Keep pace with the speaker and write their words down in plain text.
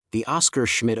The Oscar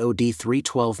Schmidt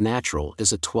OD312 Natural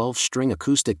is a 12-string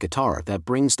acoustic guitar that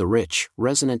brings the rich,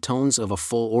 resonant tones of a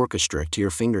full orchestra to your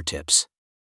fingertips.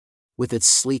 With its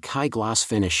sleek high-gloss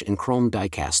finish and chrome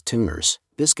die-cast tuners,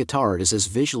 this guitar is as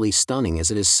visually stunning as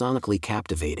it is sonically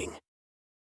captivating.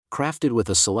 Crafted with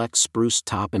a select spruce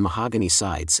top and mahogany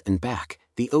sides and back,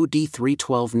 the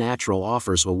OD312 Natural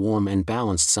offers a warm and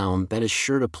balanced sound that is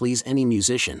sure to please any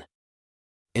musician.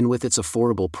 And with its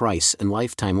affordable price and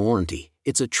lifetime warranty,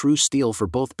 it's a true steal for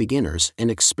both beginners and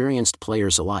experienced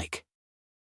players alike.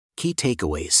 Key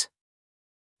takeaways.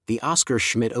 The Oscar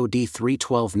Schmidt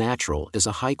OD312 Natural is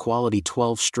a high-quality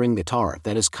 12-string guitar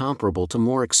that is comparable to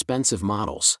more expensive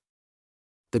models.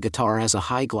 The guitar has a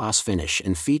high-gloss finish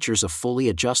and features a fully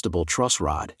adjustable truss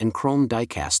rod and chrome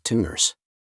die-cast tuners.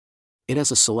 It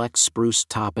has a select spruce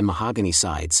top and mahogany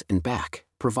sides and back,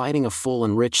 providing a full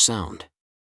and rich sound.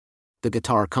 The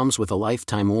guitar comes with a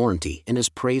lifetime warranty and is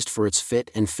praised for its fit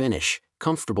and finish,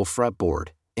 comfortable fretboard,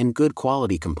 and good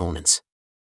quality components.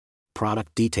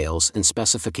 Product details and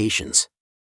specifications.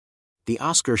 The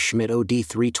Oscar Schmidt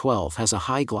OD312 has a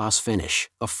high-gloss finish,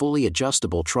 a fully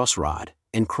adjustable truss rod,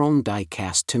 and chrome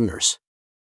die-cast tuners.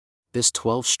 This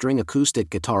 12-string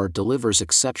acoustic guitar delivers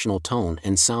exceptional tone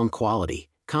and sound quality,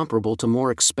 comparable to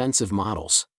more expensive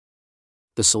models.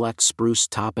 The select spruce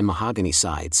top and mahogany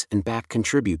sides and back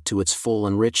contribute to its full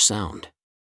and rich sound.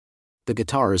 The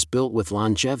guitar is built with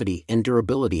longevity and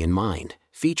durability in mind,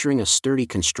 featuring a sturdy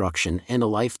construction and a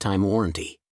lifetime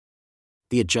warranty.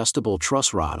 The adjustable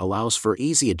truss rod allows for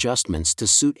easy adjustments to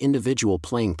suit individual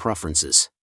playing preferences.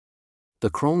 The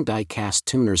chrome die-cast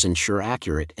tuners ensure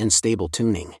accurate and stable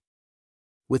tuning.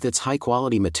 With its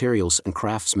high-quality materials and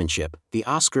craftsmanship, the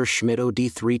Oscar Schmidt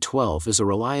OD312 is a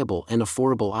reliable and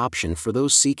affordable option for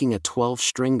those seeking a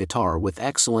 12-string guitar with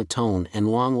excellent tone and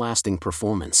long-lasting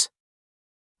performance.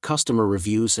 Customer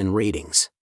reviews and ratings.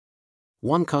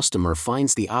 One customer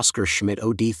finds the Oscar Schmidt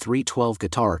OD312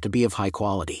 guitar to be of high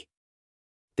quality.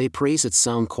 They praise its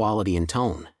sound quality and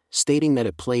tone, stating that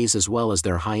it plays as well as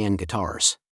their high-end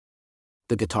guitars.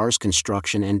 The guitar's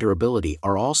construction and durability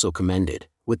are also commended,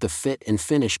 with the fit and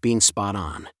finish being spot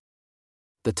on.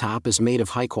 The top is made of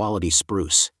high-quality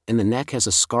spruce, and the neck has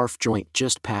a scarf joint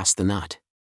just past the nut.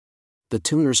 The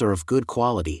tuners are of good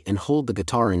quality and hold the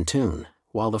guitar in tune,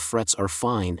 while the frets are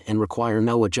fine and require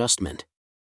no adjustment.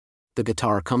 The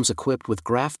guitar comes equipped with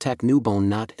Graphtec Newbone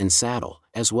nut and saddle,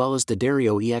 as well as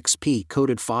D'Addario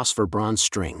EXP-coated phosphor bronze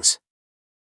strings.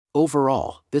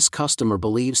 Overall, this customer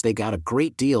believes they got a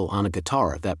great deal on a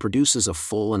guitar that produces a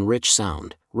full and rich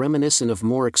sound, reminiscent of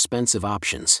more expensive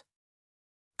options.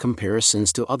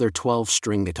 Comparisons to other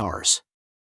 12-string guitars.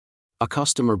 A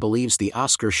customer believes the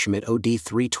Oscar Schmidt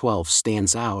OD312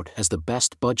 stands out as the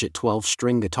best budget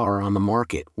 12-string guitar on the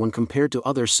market when compared to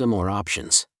other similar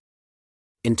options.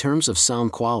 In terms of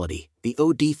sound quality, the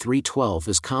OD312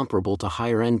 is comparable to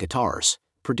higher-end guitars,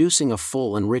 producing a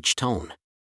full and rich tone.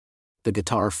 The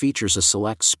guitar features a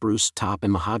select spruce top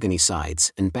and mahogany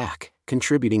sides and back,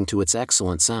 contributing to its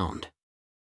excellent sound.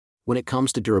 When it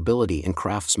comes to durability and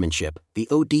craftsmanship, the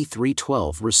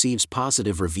OD312 receives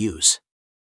positive reviews.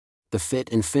 The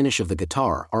fit and finish of the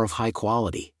guitar are of high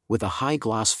quality, with a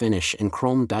high-gloss finish and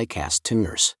chrome die-cast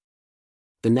tuners.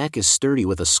 The neck is sturdy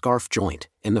with a scarf joint,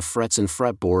 and the frets and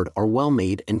fretboard are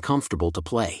well-made and comfortable to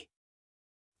play.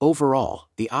 Overall,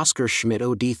 the Oscar Schmidt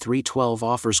OD312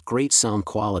 offers great sound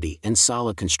quality and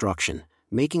solid construction,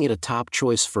 making it a top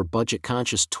choice for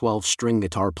budget-conscious 12-string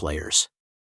guitar players.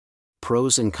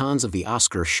 Pros and cons of the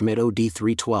Oscar Schmidt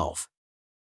OD312.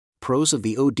 Pros of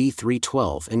the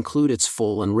OD312 include its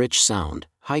full and rich sound,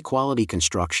 high-quality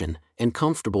construction, and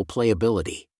comfortable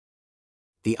playability.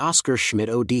 The Oscar Schmidt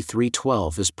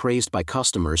OD312 is praised by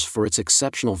customers for its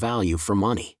exceptional value for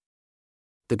money.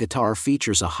 The guitar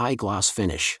features a high-gloss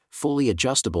finish, fully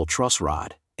adjustable truss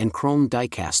rod, and chrome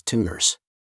die-cast tuners.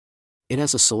 It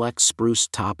has a select spruce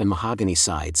top and mahogany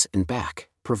sides and back,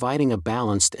 providing a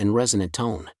balanced and resonant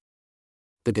tone.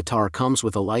 The guitar comes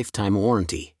with a lifetime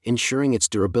warranty, ensuring its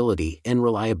durability and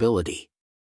reliability.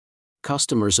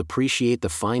 Customers appreciate the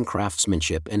fine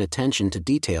craftsmanship and attention to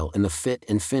detail in the fit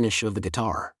and finish of the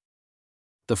guitar.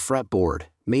 The fretboard,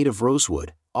 made of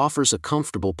rosewood, offers a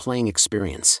comfortable playing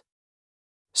experience.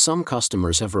 Some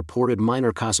customers have reported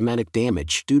minor cosmetic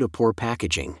damage due to poor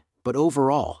packaging, but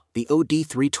overall, the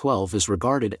OD312 is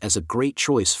regarded as a great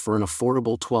choice for an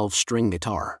affordable 12-string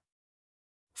guitar.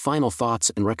 Final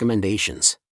thoughts and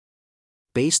recommendations.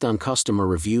 Based on customer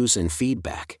reviews and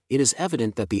feedback, it is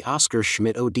evident that the Oscar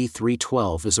Schmidt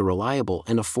OD312 is a reliable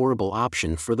and affordable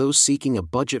option for those seeking a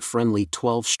budget-friendly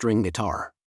 12-string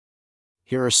guitar.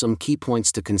 Here are some key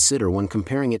points to consider when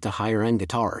comparing it to higher-end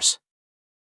guitars.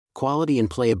 Quality and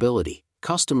playability.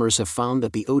 Customers have found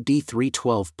that the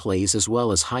OD312 plays as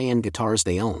well as high-end guitars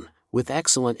they own, with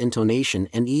excellent intonation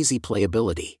and easy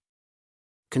playability.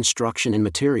 Construction and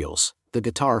materials. The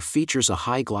guitar features a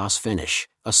high-gloss finish,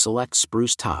 a select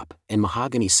spruce top, and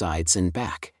mahogany sides and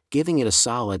back, giving it a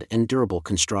solid and durable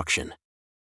construction.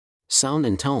 Sound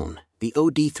and tone. The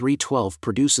OD312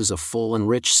 produces a full and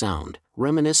rich sound,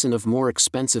 reminiscent of more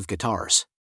expensive guitars.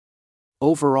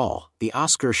 Overall, the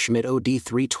Oscar Schmidt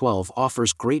OD312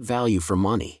 offers great value for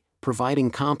money,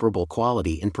 providing comparable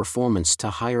quality and performance to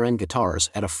higher-end guitars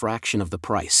at a fraction of the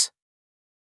price.